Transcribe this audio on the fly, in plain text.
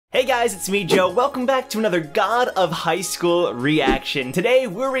Hey guys, it's me, Joe. Welcome back to another God of High School reaction. Today,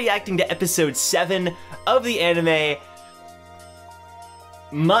 we're reacting to episode 7 of the anime.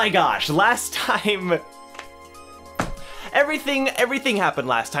 My gosh, last time... Everything happened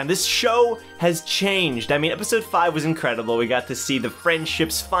last time. This show has changed. I mean, episode 5 was incredible. We got to see the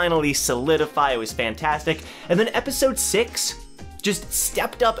friendships finally solidify. It was fantastic. And then episode 6 just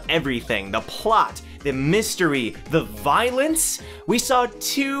stepped up everything. The plot, the mystery, the violence. We saw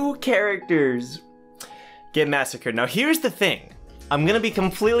 2 characters get massacred. Now here's the thing. I'm gonna be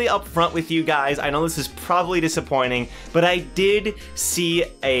completely upfront with you guys. I know this is probably disappointing, but I did see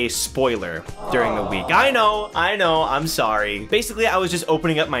a spoiler during the week. I know, I'm sorry. Basically, I was just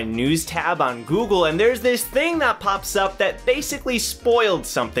opening up my news tab on Google, and there's this thing that pops up that basically spoiled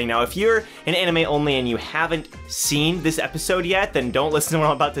something. Now, if you're an anime only and you haven't seen this episode yet, then don't listen to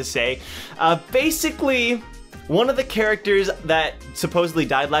what I'm about to say. Basically, one of the characters that supposedly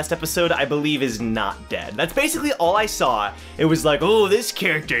died last episode, I believe, is not dead. That's basically all I saw. It was like, oh, this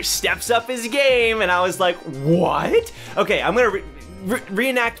character steps up his game, and I was like, what? Okay, I'm gonna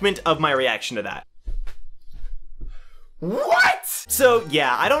reenactment of my reaction to that. What? So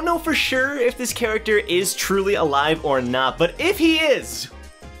yeah, I don't know for sure if this character is truly alive or not, but if he is,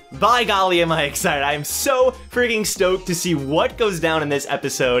 by golly, am I excited. I am so freaking stoked to see what goes down in this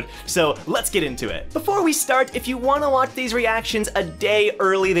episode, so let's get into it. Before we start, if you want to watch these reactions a day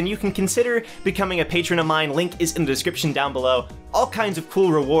early, then you can consider becoming a patron of mine. Link is in the description down below. All kinds of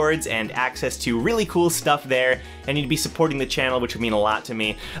cool rewards and access to really cool stuff there, and you'd be supporting the channel, which would mean a lot to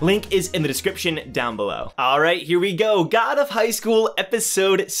me. Link is in the description down below. Alright, here we go. God of High School,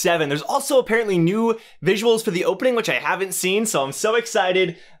 episode 7. There's also apparently new visuals for the opening, which I haven't seen, so I'm so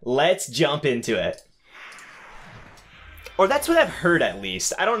excited. Let's jump into it. Or that's what I've heard, at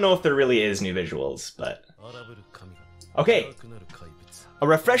least. I don't know if there really is new visuals, but... Okay. A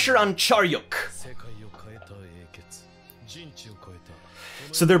refresher on Charyuk.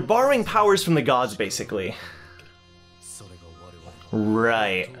 So they're borrowing powers from the gods, basically.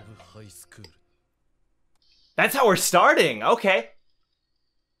 Right. That's how we're starting, okay.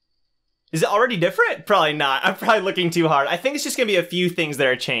 Is it already different? Probably not. I'm probably looking too hard. I think it's just gonna be a few things that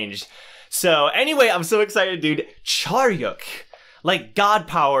are changed. So anyway, I'm so excited, dude. Charyuk. Like god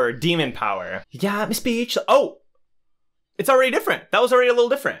power, demon power. Yeah, Miss Beach. Oh! It's already different. That was already a little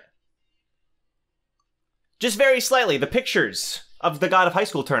different. Just very slightly. The pictures of the God of High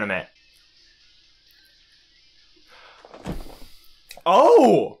School tournament.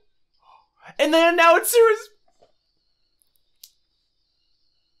 Oh! And then now it's serious.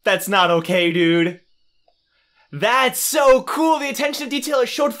 That's not okay, dude. That's so cool. The attention to detail has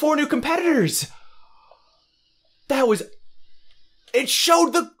showed 4 new competitors. That was... It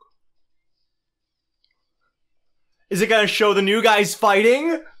showed the... Is it gonna show the new guys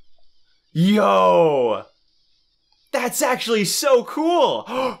fighting? Yo! That's actually so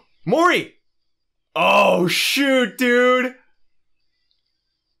cool! Mori! Oh, shoot, dude!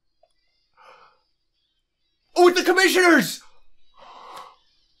 Oh, with the commissioners!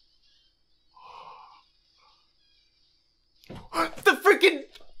 The freaking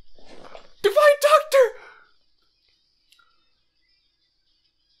Divine Doctor!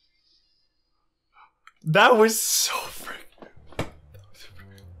 That was so freaking...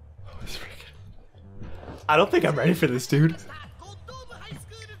 I don't think I'm ready for this, dude.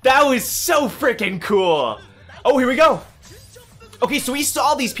 That was so freaking cool! Oh, here we go! Okay, so we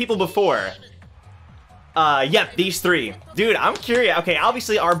saw these people before. Yep, these 3. Dude, I'm curious. Okay,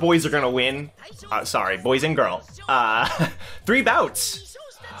 obviously our boys are gonna win. Sorry, boys and girl. 3 bouts.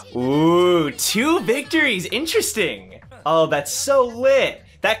 Ooh, 2 victories. Interesting. Oh, that's so lit.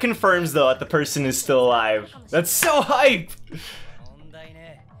 That confirms, though, that the person is still alive. That's so hype!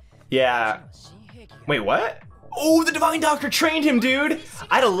 Yeah. Wait, what? Oh, the Divine Doctor trained him, dude!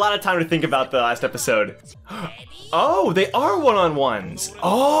 I had a lot of time to think about the last episode. Oh, they are one-on-ones.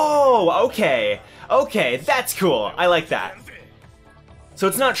 Oh, okay. Okay, that's cool. I like that. So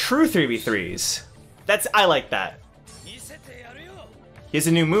it's not true 3v3s. I like that. He has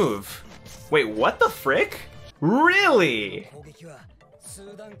a new move. Wait, what the frick? Really?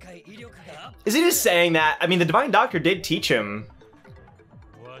 Is he just saying that? I mean, the Divine Doctor did teach him.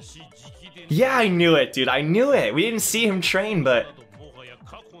 Yeah, I knew it, dude. I knew it. We didn't see him train, but...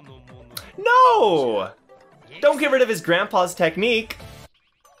 No! Don't get rid of his grandpa's technique.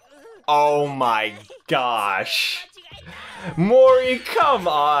 Oh my gosh. Mori, come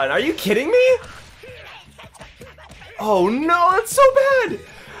on. Are you kidding me? Oh no, that's so bad.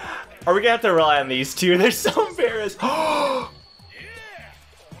 Are we gonna have to rely on these 2? They're so embarrassed. Oh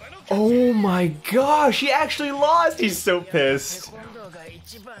my gosh, he actually lost. He's so pissed.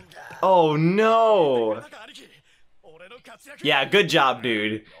 Oh no! Yeah, good job,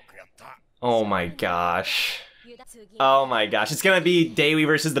 dude. Oh my gosh. Oh my gosh, it's gonna be Dewey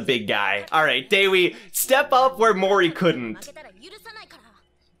versus the big guy. Alright, Dewey, step up where Mori couldn't.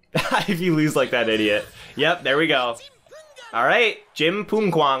 If you lose like that idiot. Yep, there we go. Alright, Jim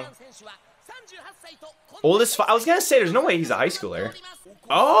Poomkwang. Oldest, I was gonna say, there's no way he's a high schooler.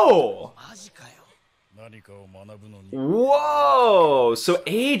 Oh! Whoa! So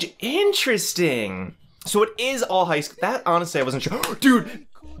age, interesting. So it is all high school. That, honestly, I wasn't sure. Dude!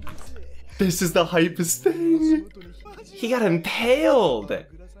 This is the hypest thing. He got impaled.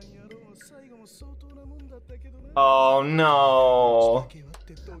 Oh no.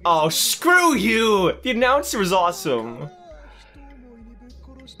 Oh, screw you! The announcer was awesome.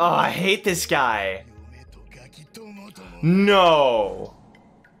 Oh, I hate this guy. No.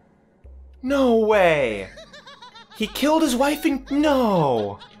 No way. He killed his wife and...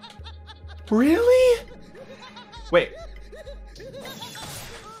 No. Really? Wait.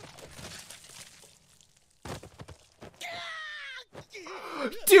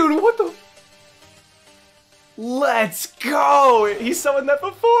 Dude, what the... Let's go! He summoned that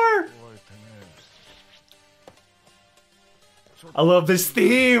before! I love this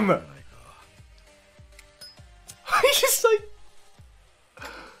theme! He's just like...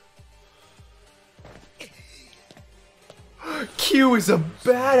 Q is a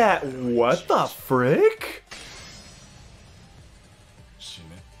badass. What the frick?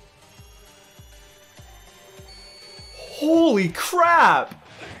 Holy crap!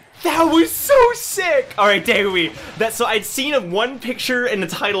 That was so sick! Alright, Dewey. So I'd seen one picture and the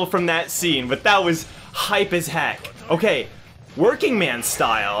title from that scene, but that was hype as heck. Okay, working man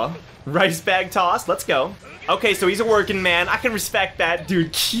style. Rice bag toss, let's go. Okay, so he's a working man. I can respect that.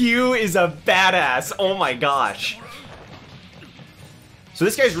 Dude, Q is a badass. Oh my gosh. So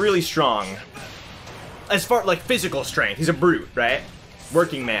this guy's really strong. As far like physical strength, he's a brute, right?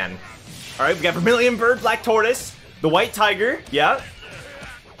 Working man. Alright, we got Vermilion Bird, Black Tortoise, the White Tiger, yeah.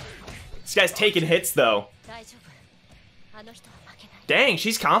 This guy's taking hits though. Dang,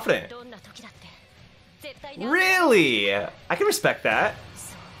 she's confident. Really? I can respect that.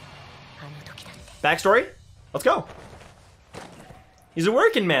 Backstory? Let's go. He's a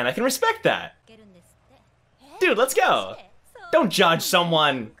working man, I can respect that. Dude, let's go. Don't judge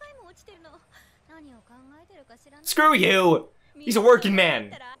someone. Screw you. He's a working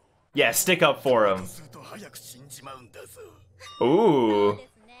man. Yeah, stick up for him. Ooh.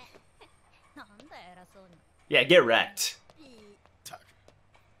 Yeah, get wrecked.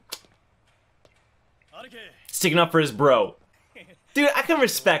 Sticking up for his bro. Dude, I can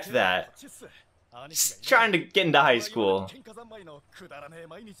respect that. Just trying to get into high school.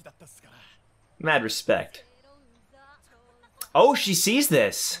 Mad respect. Oh, she sees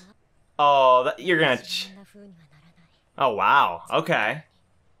this. Oh, you're gonna... Oh, wow. Okay.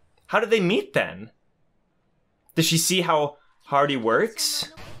 How did they meet then? Does she see how hard he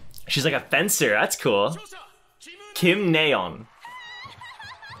works? She's like a fencer. That's cool. Kim Neon.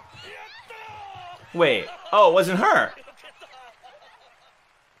 Wait. Oh, it wasn't her.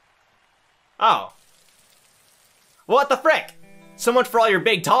 Oh. What the frick? So much for all your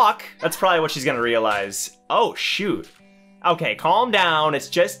big talk. That's probably what she's gonna realize. Oh, shoot. Okay, calm down. It's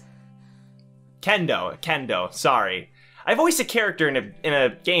just... Kendo. Kendo. Sorry. I voiced a character in a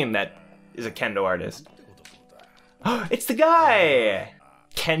game that is a Kendo artist. It's the guy!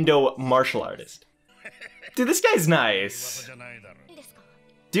 Kendo martial artist. Dude, this guy's nice.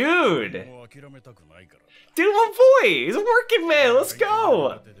 Dude! Dude, my boy! He's a working man! Let's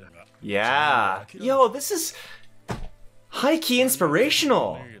go! Yeah. Yo, this is... high-key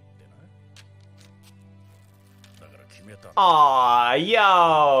inspirational. Aw,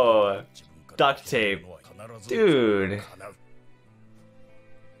 yo! Duct tape. Dude.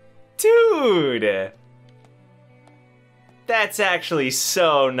 Dude! That's actually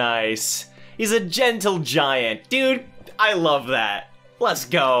so nice. He's a gentle giant. Dude, I love that. Let's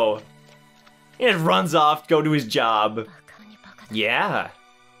go. He just runs off, go to his job. Yeah.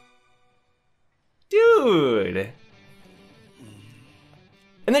 Dude.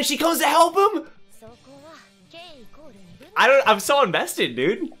 And then she comes to help him? I'm so invested,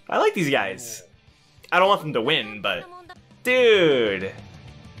 dude. I like these guys. I don't want them to win, but... Dude.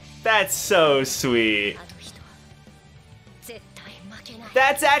 That's so sweet.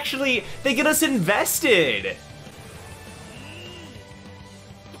 That's actually... They get us invested.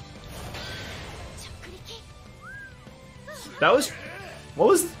 That was... What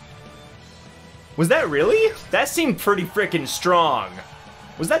was... Was that really? That seemed pretty freaking strong.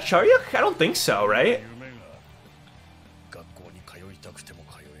 Was that Charyuk? I don't think so, right?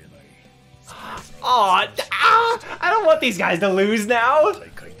 Aw, I don't want these guys to lose now.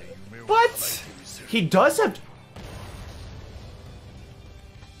 What? He does have...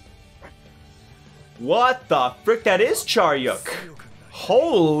 What the frick? That is Charyuk.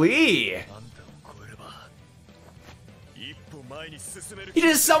 Holy. He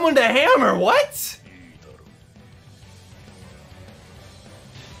just summoned a hammer. What?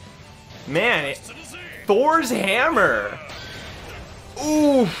 Man, Thor's hammer.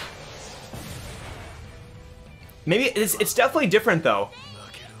 Ooh. Maybe it's definitely different though.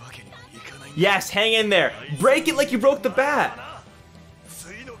 Yes, hang in there. Break it like you broke the bat.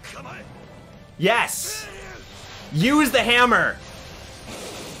 Yes. Use the hammer.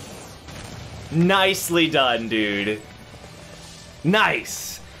 Nicely done, dude.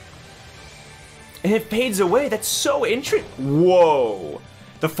 Nice. And it fades away. That's so interesting. Whoa.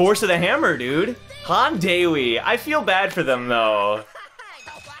 The force of the hammer, dude. Handewi. I feel bad for them, though.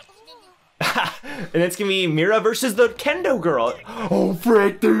 And it's gonna be Mira versus the Kendo girl. Oh,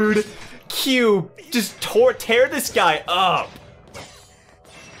 frick, dude. Q just tear this guy up.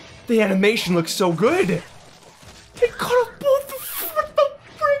 The animation looks so good. They cut off both the frick.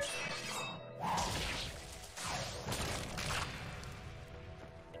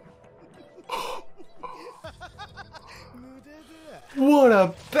 What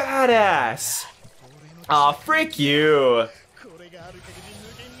a badass. Aw, frick you.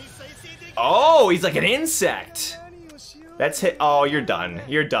 Oh, he's like an insect. That's hit. Oh, you're done.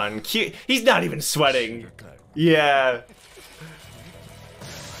 You're done. Cute. He's not even sweating. Yeah.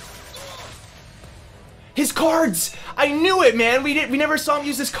 His cards! I knew it, man. We never saw him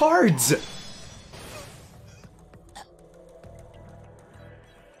use his cards.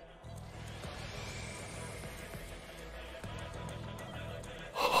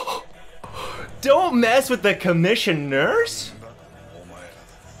 Don't mess with the commissioners.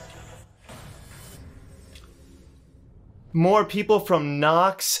 More people from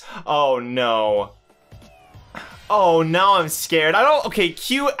Nox. Oh no. Oh, now I'm scared. I don't. Okay,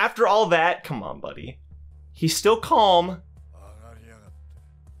 Q. After all that, come on, buddy. He's still calm.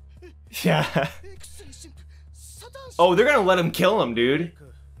 Yeah. Oh, they're gonna let him kill him, dude.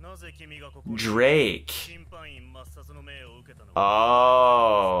 Drake.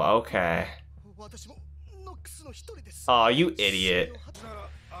 Oh, okay. Oh, you idiot.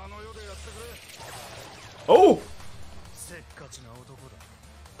 Oh!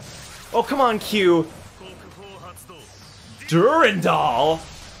 Oh, come on, Q. Durandal.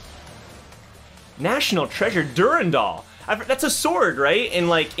 National treasure Durandal. That's a sword, right? In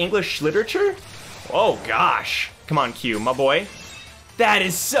like English literature? Oh gosh. Come on, Q, my boy. That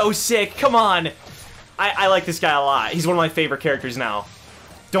is so sick. Come on. I like this guy a lot. He's one of my favorite characters now.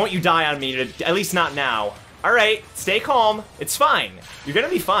 Don't you die on me, at least not now. Alright, stay calm. It's fine. You're gonna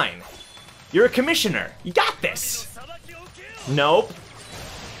be fine. You're a commissioner. You got this. Nope.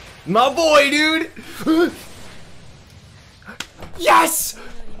 My boy, dude. Yes!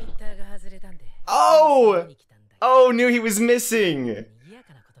 Oh! Oh, knew he was missing.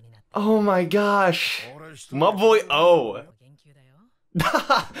 Oh my gosh. My boy, oh.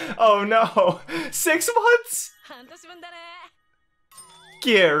 Oh no. 6 months?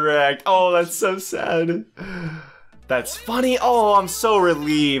 Get wrecked. Oh, that's so sad. That's funny. Oh, I'm so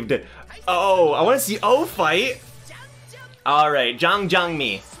relieved. Oh, I want to see O fight. Alright, Jang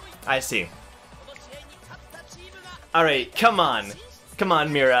Mi. I see. Alright, come on. Come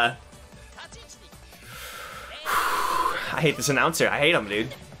on, Mira. I hate this announcer. I hate him,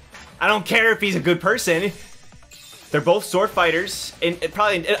 dude. I don't care if he's a good person. They're both sword fighters, and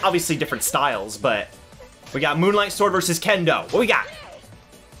probably obviously different styles, but we got Moonlight Sword versus Kendo. What we got?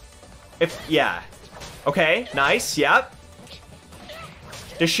 Yeah. Okay, nice, yep.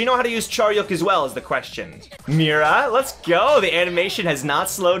 Does she know how to use Charyuk as well is the question. Mira, let's go. The animation has not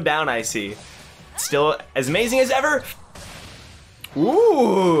slowed down, I see. Still as amazing as ever.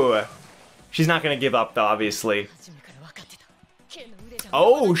 Ooh. She's not gonna give up though, obviously.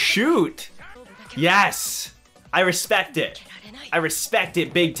 Oh, shoot. Yes. I respect it. I respect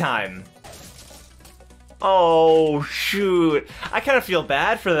it big time. Oh, shoot. I kind of feel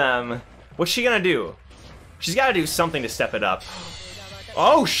bad for them. What's she gonna do? She's gotta do something to step it up.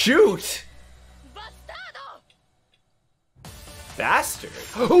 Oh, shoot. Bastard.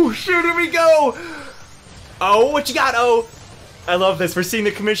 Oh, shoot, here we go. Oh, what you got? Oh, I love this. We're seeing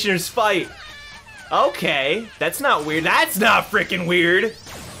the commissioners fight. Okay, that's not weird. That's not freaking weird.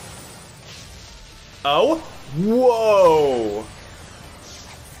 Oh, whoa.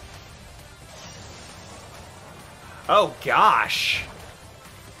 Oh, gosh.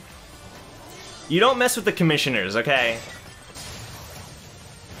 You don't mess with the commissioners, okay?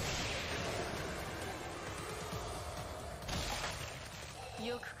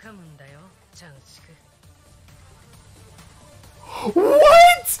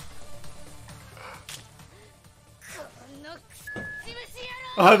 What?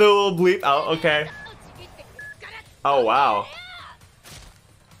 Oh, the little bleep. Oh, okay. Oh, wow.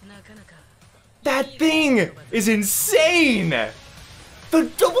 That thing is insane!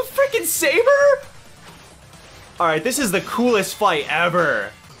 The double freaking saber? Alright, this is the coolest fight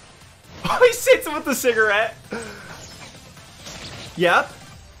ever. Oh, he sits with the cigarette. Yep.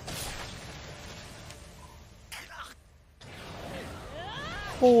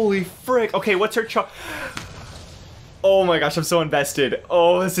 Holy frick. Okay, what's her Oh my gosh, I'm so invested.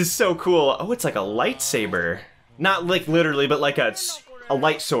 Oh, this is so cool. Oh, it's like a lightsaber. Not like literally, but like a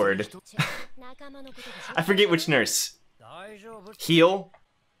light sword. I forget which nurse. Heal?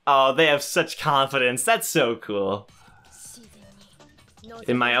 Oh, they have such confidence. That's so cool.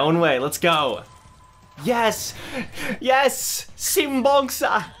 In my own way, let's go. Yes! Yes!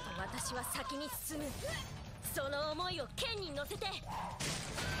 Simbongsa!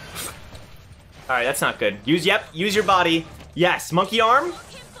 Alright, that's not good. Use your body. Yes, monkey arm.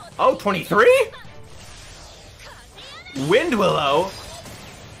 Oh, 23? Wind Willow?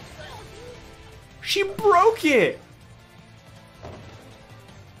 She broke it!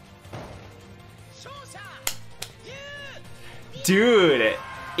 Dude,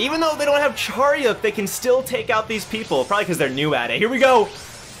 even though they don't have Charyuk, they can still take out these people. Probably because they're new at it. Here we go.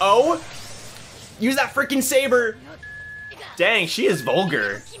 Oh, use that freaking saber. Dang, she is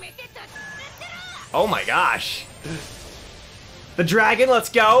vulgar. Oh my gosh. The dragon, let's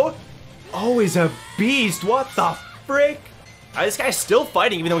go. Oh, he's a beast. What the frick? This guy's still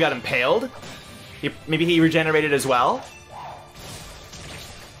fighting even though he got impaled. Maybe he regenerated as well.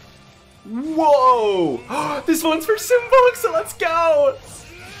 Whoa! This one's for Simbong, so let's go!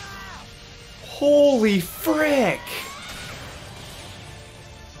 Holy frick!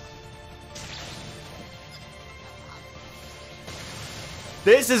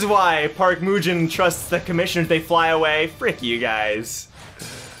 This is why Park Mujin trusts the commissioners. They fly away. Frick you guys.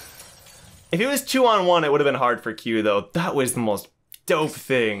 If it was 2-on-1, it would have been hard for Q, though. That was the most dope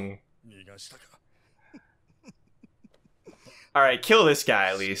thing. Alright, kill this guy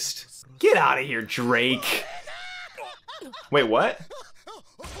at least. Get out of here, Drake. Wait, what?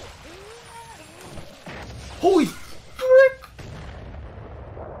 Holy frick!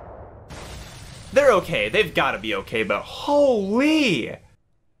 They're okay. They've got to be okay, but holy!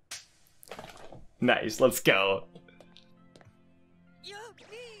 Nice, let's go.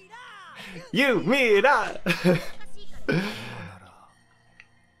 You, me, that.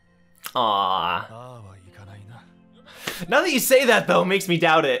 Aww. Now that you say that, though, makes me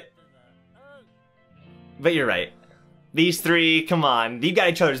doubt it. But you're right. These three, come on, you got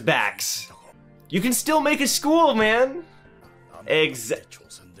each other's backs. You can still make a school, man.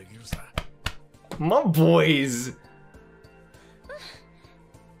 My boys.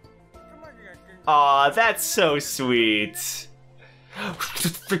 Aw, that's so sweet.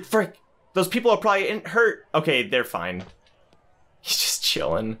 Frick, frick. Those people are probably hurt. Okay, they're fine. He's just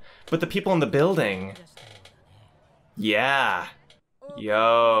chilling. But the people in the building. Yeah.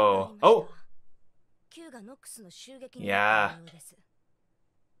 Yo. Oh. Yeah.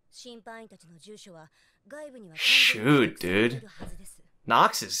 Shoot, dude.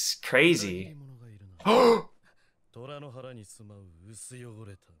 Nox is crazy.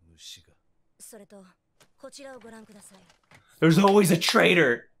 There's always a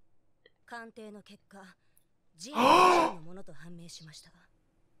traitor.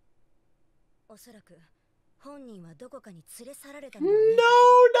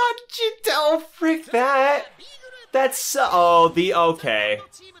 No, not Jidel, frick that. That's so, okay.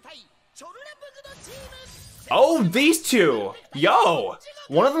 Oh, these two. Yo,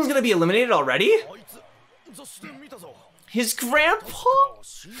 one of them's gonna be eliminated already? His grandpa?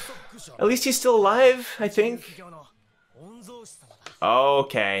 At least he's still alive, I think.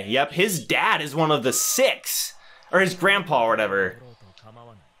 Okay, yep, his dad is one of the 6. Or his grandpa or whatever.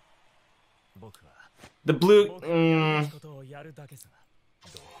 The blue...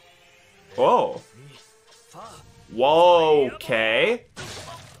 Whoa. Whoa, okay.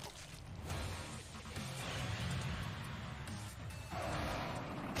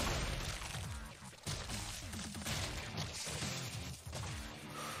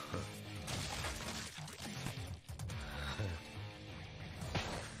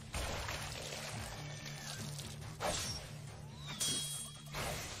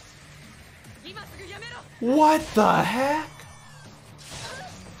 What the heck?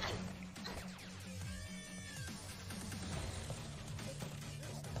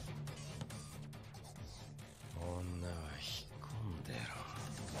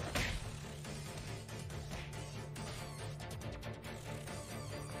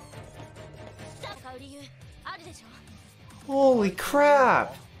 Holy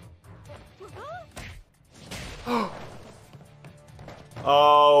crap!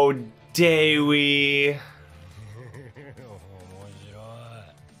 Oh, Dewi.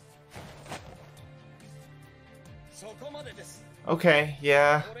 Okay,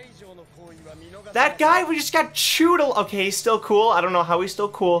 yeah. That guy, we just got chewed. Okay, he's still cool. I don't know how he's still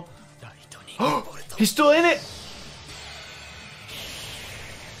cool. He's still in it.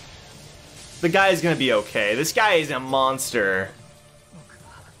 The guy is gonna be okay. This guy is a monster.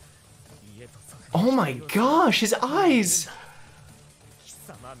 Oh my gosh, his eyes.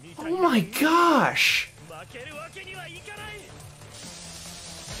 Oh my gosh.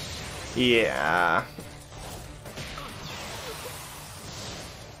 Yeah.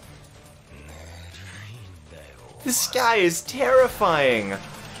 This guy is terrifying.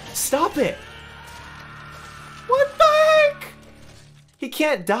 Stop it. What the heck? He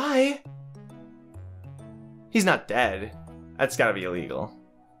can't die. He's not dead. That's gotta be illegal.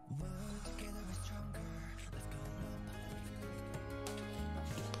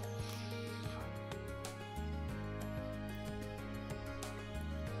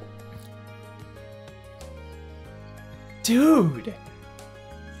 Dude!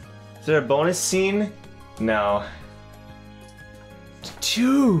 Is there a bonus scene? No.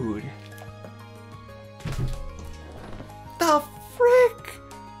 Dude! The frick?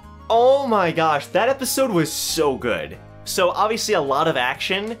 Oh my gosh, that episode was so good. So obviously a lot of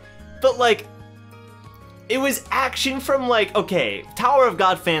action, but like, it was action from like, okay, Tower of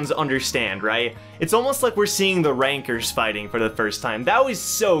God fans understand, right? It's almost like we're seeing the rankers fighting for the first time. That was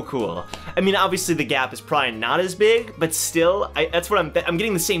so cool. I mean, obviously the gap is probably not as big, but still, that's what I'm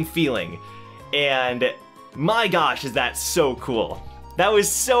getting the same feeling. And my gosh, is that so cool. That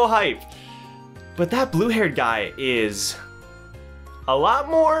was so hype. But that blue-haired guy is a lot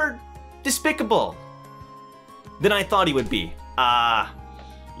more despicable than I thought he would be.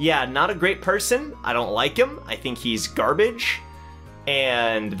 Yeah, not a great person. I don't like him. I think he's garbage.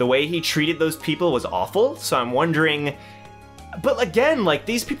 And the way he treated those people was awful. So I'm wondering, but again, like,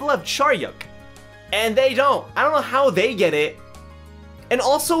 these people have Charyuk and they don't. I don't know how they get it. And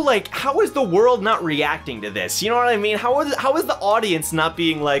also, like, how is the world not reacting to this? You know what I mean? How is the audience not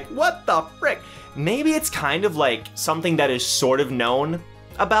being like, what the frick? Maybe it's kind of like something that is sort of known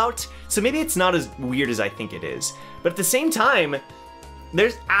about. So maybe it's not as weird as I think it is. But at the same time,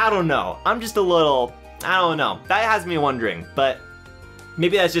 I don't know. I'm just a little, I don't know. That has me wondering, but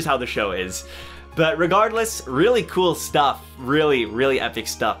maybe that's just how the show is. But regardless, really cool stuff. Really, really epic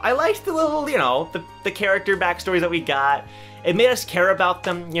stuff. I liked the little, you know, the character backstories that we got. It made us care about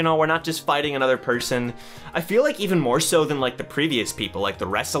them, you know, we're not just fighting another person. I feel like even more so than like the previous people, like the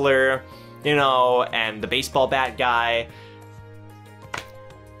wrestler, you know, and the baseball bat guy.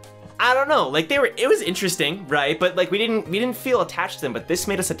 I don't know, like it was interesting, right? But like we didn't feel attached to them, but this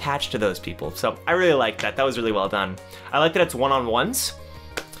made us attached to those people. So I really liked that. That was really well done. I like that it's one-on-ones,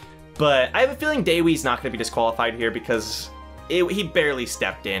 but I have a feeling Dewi's not gonna be disqualified here because he barely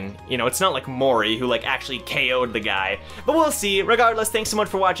stepped in. You know, it's not like Mori who like actually KO'd the guy, but we'll see. Regardless, thanks so much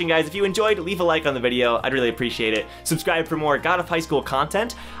for watching, guys. If you enjoyed, leave a like on the video. I'd really appreciate it. Subscribe for more God of High School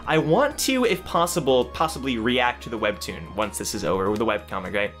content. I want to, if possible, possibly react to the webtoon once this is over, with the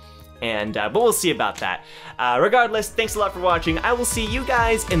webcomic, right? And, but we'll see about that. Regardless, thanks a lot for watching. I will see you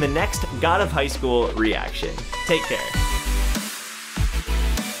guys in the next God of High School reaction. Take care.